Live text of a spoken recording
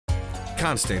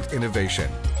constant innovation,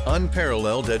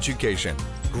 unparalleled education,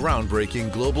 groundbreaking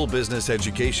global business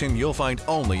education you'll find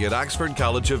only at Oxford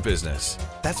College of Business.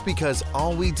 That's because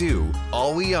all we do,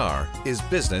 all we are, is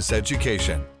business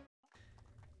education.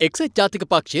 එක්සත් ජාතික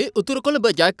පක්ෂයේ උතුරු කොළඹ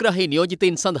ජයග්‍රාහී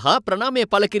නියෝජිතයින් සඳහා ප්‍රණාමය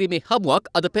පළ කිරීමේ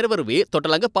හමුවක් අද පෙරවරුවේ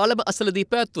තොටලඟ පාලම අසලදී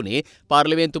පැවැත්වුණේ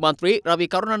පාර්ලිමේන්තු මන්ත්‍රී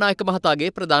රවි කරුණානායක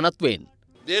මහතාගේ ප්‍රධානත්වයෙන්.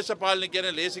 දේශපාලන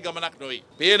කියන්නේ ලේසි ගමනක් නෙවෙයි.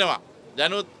 පේනවා.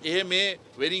 දැනුත් මේ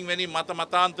වෙනින්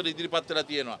මතාන්තර ඉදිරිපත් වෙලා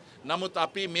තියෙනවා. නමුත්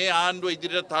අපි මේ ආණ්ඩුව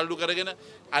ඉදිරියට තල්ලු කරගෙන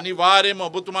අනිවාර්යයෙන්ම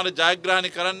ඔබතුමාලා ජයග්‍රහණය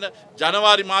කරන්න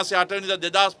ජනවාරි මාසේ 8 වෙනිදා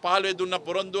 2015 දුන්න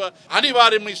පොරොන්දුව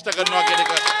අනිවාර්යයෙන්ම ඉෂ්ට කරනවා කියන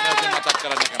එක මතක්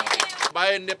කරන්න කැමතියි.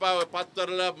 බයෙන් එපා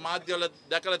පත්තරවල මාධ්‍යවල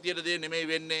දැකලා තියෙන දේ නෙමෙයි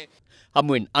වෙන්නේ.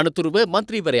 හමුවෙන් අනතුරුව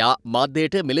මන්ත්‍රීවරයා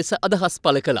මාධ්‍යයට මෙලෙස අදහස්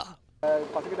පළ කළා.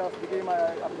 පසුගිය දවස් දෙකේම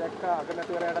අපි දැක්කා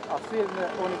අගමැතිවරයාට අස්සිල්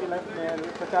ඕනේ කියලා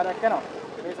ප්‍රචාරයක් කරනවා.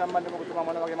 මේ සම්බන්ධව ඔබතුමා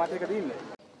මොන වගේ මතයකද ඉන්නේ?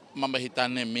 මම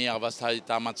හිතන්නේ මේ අවස්ථාවේ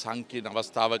තාමත් සංකීර්ණ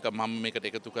අවස්ථාවක මම මේකට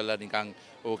එකතු කරලා නිකන්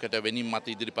ඕකට වෙනින් මත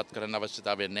ඉදිරිපත් කරන්න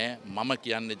අවශ්‍යතාවය නැහැ. මම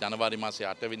කියන්නේ ජනවාරි මාසේ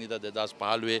 8 වෙනිදා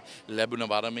 2015 ලැබුණ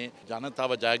වරමේ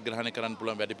ජනතාව ජයග්‍රහණය කරන්න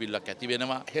පුළුවන් වැඩපිළිවෙලක් ඇති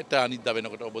වෙනවා. හෙට අනිද්දා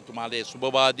වෙනකොට ඔබතුමාලේ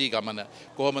සුබවාදී ගමන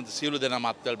කොහොමද සියලු දෙනාම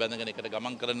අත්වල බැඳගෙන එකට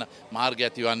ගමන් කරන මාර්ගය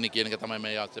ඇතිවන්නේ කියන එක තමයි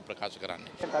මේ අවස්ථාවේ ප්‍රකාශ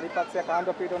කරන්නේ. පරිපක්ෂය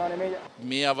කාණ්ඩ පිටවනවා නෙමෙයි.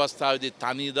 මේ අවස්ථාවේදී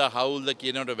තනියද හවුල්ද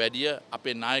කියනකට වැඩිය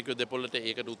අපේ නායකයෝ දෙපොළට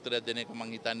ඒකට උත්තරයක් දෙන එක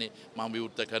මම හිතන්නේ මම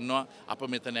විවෘත කරනවා. අප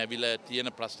මෙතන ඇවිල්ලා තියෙන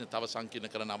ප්‍රශ්න තව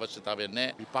සංකීර්ණ කරන්න අවශ්‍යතාවයක්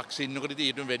නැහැ. විපක්ෂ ඉන්නකොට ඉතින්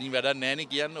ඊට වැඩි වැඩක් නැහැ නේ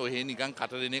කියන්නේ. ඔය නිකන්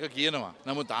කට දෙන එක කියනවා.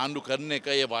 නමුත් ආණ්ඩු කරන එක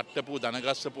ඒ වට්ටපු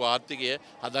දනගස්සපු ආර්ථිකය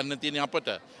හදන්න තියෙන අපට.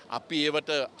 අපි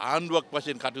ඒවට ආණ්ඩුවක්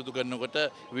වශයෙන් කටයුතු කරනකොට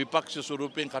විපක්ෂ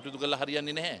ස්වරූපයෙන් කටයුතු කරලා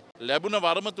හරියන්නේ නැහැ. ලැබුණ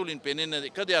වරම තුලින් පෙනෙන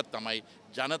එක දෙයක් තමයි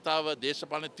ජනතාව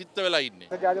දේශපාලන තිත්ත වෙලා ඉන්නේ.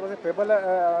 ජාතිපක්ෂ ප්‍රබල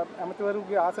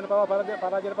ඇමතිවරුගේ ආසන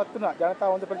පරාජයටපත් වුණා.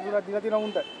 ජනතාව හොඳ ප්‍රතිචාරයක් දීලා තියෙනවා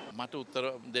උන්ට. මට උත්තර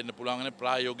දෙන්න පුළුවන්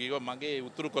ප්‍රායෝගිකව මගේ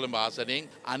උතුරු කොළඹ ආසනයෙන්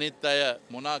අනිත් අය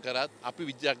මොනා කරත් අපි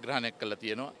විද්‍යාග්‍රහණයක් කරලා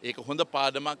තියෙනවා. ඒක හොඳ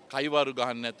පාඩමක් කයිවාරු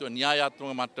ගහන්න නැතුව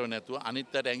න්‍යායාත්මක මට්ටම නැතුව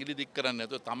අනිත් අයට ඇඟිලි දික් කරන්නේ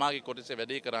නැතුව තමාගේ කොටසේ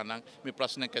වැඩේ කරා නම් මේ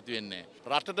ප්‍රශ්නයක් ඇති වෙන්නේ නැහැ.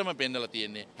 රටටම පෙන්නලා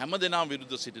තියෙන්නේ හැමදෙනාම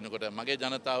විරුද්ධ සිටිනකොට මගේ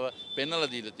ජනතාව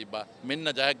පෙන්නලා දීලා තිබ්බා මෙන්න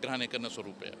ජයග්‍රහණය කරන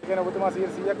ස්වරූපය. කියන ඔබතුමා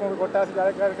 100%ක්ම කොට්ටාස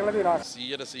ජයග්‍රහණය කරලා තියෙනවා.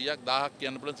 100%ක් 1000ක්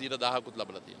කියන්න පුළුවන් 100000කුත්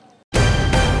ලැබලා තියෙනවා.